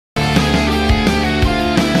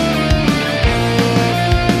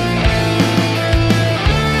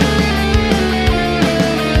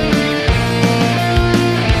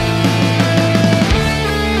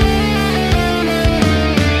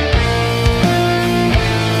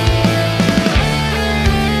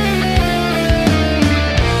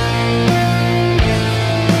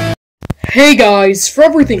Hey guys, for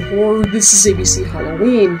everything horror, this is ABC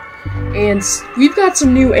Halloween, and we've got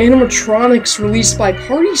some new animatronics released by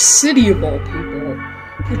Party City of all people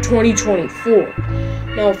for 2024.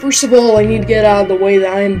 Now, first of all, I need to get out of the way that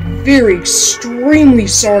I am extremely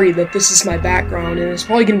sorry that this is my background, and it's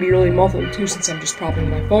probably going to be really muffled too since I'm just propping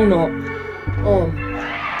my phone up.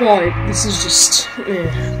 But this is just,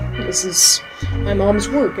 this is my mom's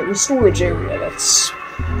work in the storage area. That's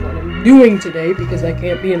what I'm doing today because I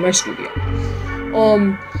can't be in my studio.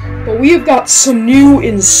 But we have got some new,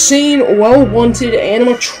 insane, well-wanted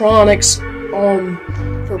animatronics,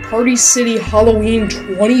 for Party City Halloween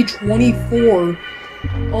 2024.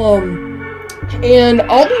 And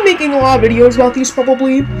I'll be making a lot of videos about these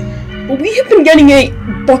probably, but we have been getting a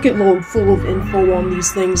bucket load full of info on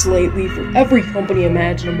these things lately for every company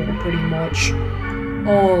imaginable, pretty much.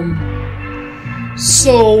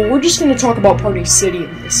 So we're just going to talk about Party City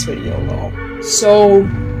in this video, though. So,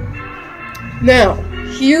 now,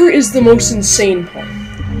 here is the most insane part.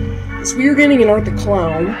 Is we are getting an Art the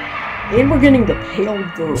Clown, and we're getting the Pale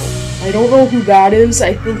Girl. I don't know who that is.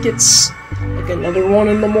 I think it's like another one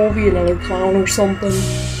in the movie, another clown or something.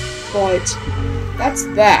 But that's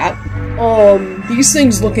that. These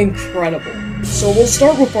things look incredible. So we'll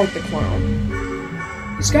start with Art the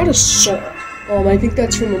Clown. He's got a saw. I think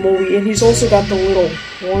that's from the movie, and he's also got the little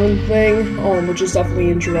horn thing, which is definitely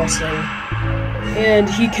interesting. And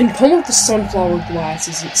he can come with the sunflower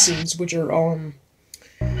glasses, it seems, which are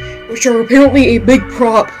apparently a big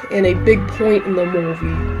prop and a big point in the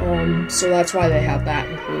movie. So that's why they have that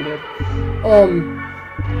included.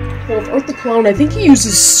 Well, with Art the Clown, I think he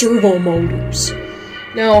uses servo motors.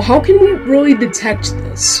 Now, how can we really detect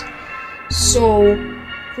this? So,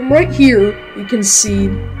 from right here, we can see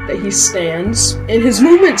that he stands, and his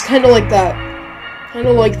movement's kind of like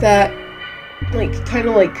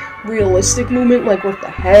realistic movement, like with the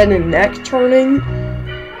head and neck turning,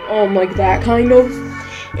 like that kind of.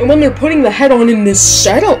 And when they're putting the head on in this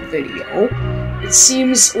setup video, it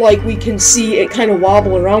seems like we can see it kind of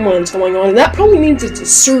wobble around when it's going on, and that probably means it's a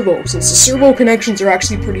servo, since the servo connections are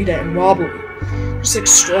actually pretty dang wobbly. Just like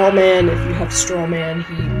Straw Man, if you have Straw Man,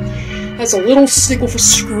 he has a little stick with a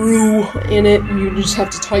screw in it, and you just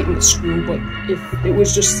have to tighten the screw, but if it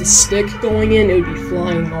was just the stick going in, it would be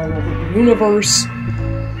flying all over the universe.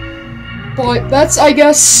 But that's, I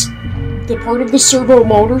guess, the part of the servo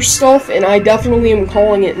motor stuff, and I definitely am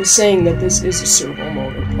calling it and saying that this is a servo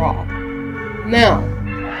motor prop. Now,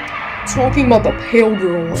 talking about the Pale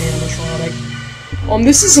Girl animatronic,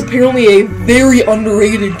 this is apparently a very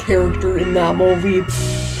underrated character in that movie,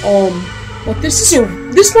 but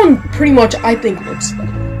this one pretty much, I think, looks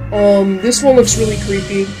better. This one looks really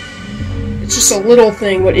creepy. It's just a little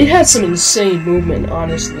thing, but it has some insane movement,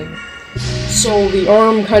 honestly. So the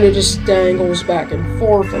arm kind of just dangles back and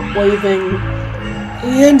forth, like waving.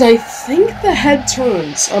 And I think the head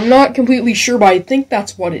turns. I'm not completely sure, but I think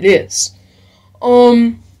that's what it is.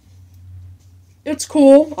 It's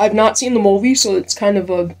cool. I've not seen the movie, so it's kind of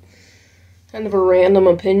a random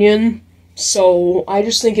opinion. So I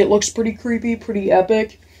just think it looks pretty creepy, pretty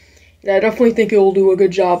epic. And I definitely think it will do a good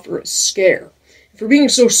job for a scare. For being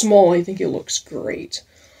so small, I think it looks great.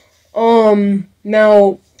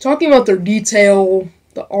 Now, talking about their detail,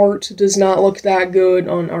 the art does not look that good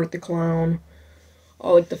on Art the Clown.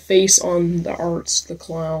 Like the face on the Art's the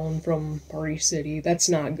Clown from Party City, that's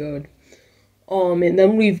not good. And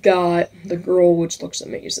then we've got the girl, which looks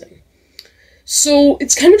amazing. So,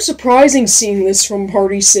 it's kind of surprising seeing this from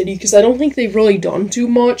Party City, because I don't think they've really done too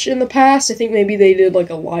much in the past. I think maybe they did like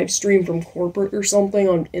a live stream from corporate or something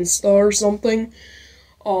on Insta or something.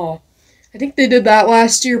 I think they did that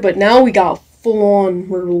last year, but now we got a full-on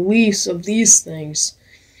release of these things.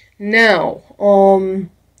 Now,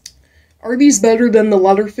 are these better than the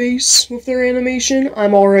Leatherface with their animation?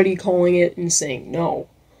 I'm already calling it and saying no.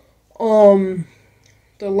 The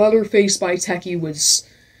Leatherface by Techie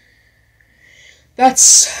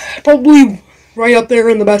that's probably right up there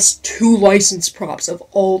in the best 2 licensed props of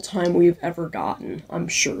all time we've ever gotten. I'm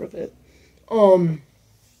sure of it.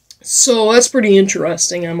 So that's pretty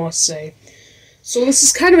interesting, I must say. So this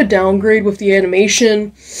is kind of a downgrade with the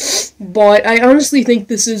animation, but I honestly think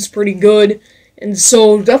this is pretty good. And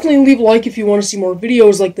so definitely leave a like if you want to see more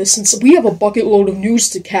videos like this, since we have a bucket load of news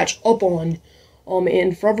to catch up on.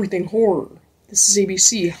 And for everything horror, this is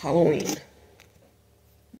ABC Halloween.